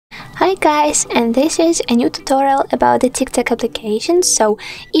Hi guys, and this is a new tutorial about the TikTok application. So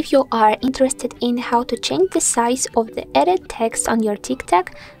if you are interested in how to change the size of the edit text on your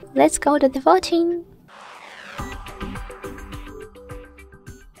TikTok, let's go to the voting.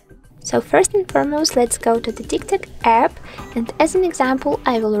 So first and foremost, let's go to the TikTok app, and as an example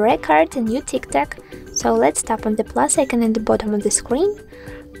I will record a new TikTok. So let's tap on the plus icon at the bottom of the screen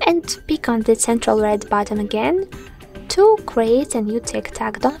and pick on the central red button again. To create a new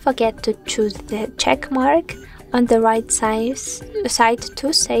TikTok, don't forget to choose the check mark on the right side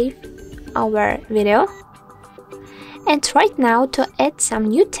to save our video. And right now, to add some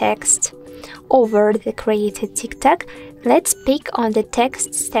new text over the created TikTok, let's pick on the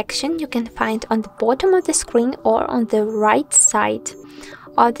text section you can find on the bottom of the screen or on the right side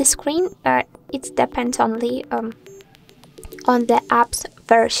of the screen. It depends only on the app's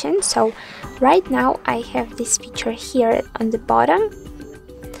version. So right now I have this feature here on the bottom,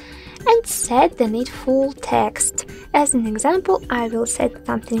 and set the needful text. As an example, I will set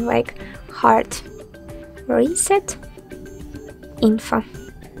something like HardReset.Info.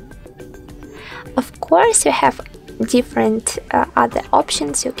 Of course, you have different other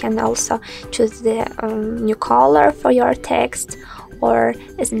options. You can also choose the new color for your text, or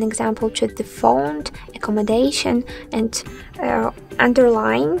as an example, choose the font, accommodation, and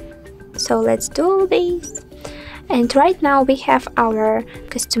underline. So let's do this. And right now we have our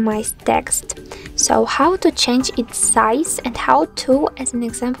customized text. So how to change its size and how to, as an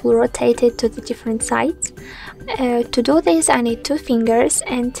example, rotate it to the different sides. To do this, I need two fingers,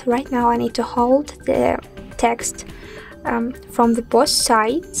 and right now I need to hold the text from the both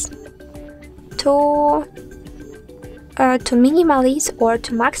sides to minimize or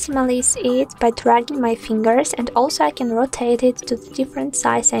to maximize it by dragging my fingers, and also I can rotate it to the different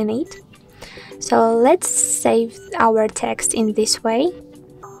size I need. So let's save our text in this way.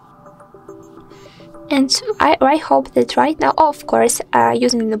 And I hope that right now, of course,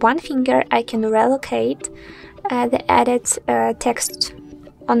 using the one finger I can relocate the added text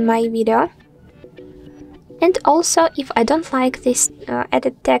on my video. And also, if I don't like this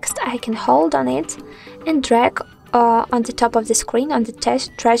added text, I can hold on it and drag on the top of the screen on the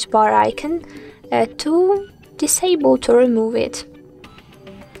trash bar icon to disable, to remove it.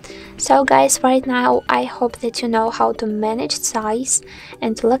 So guys, right now I hope that you know how to manage size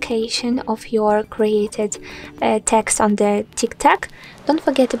and location of your created text on the TikTok. Don't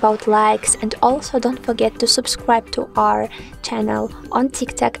forget about likes, and also don't forget to subscribe to our channel on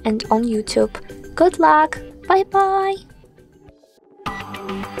TikTok and on YouTube. Good luck! Bye bye!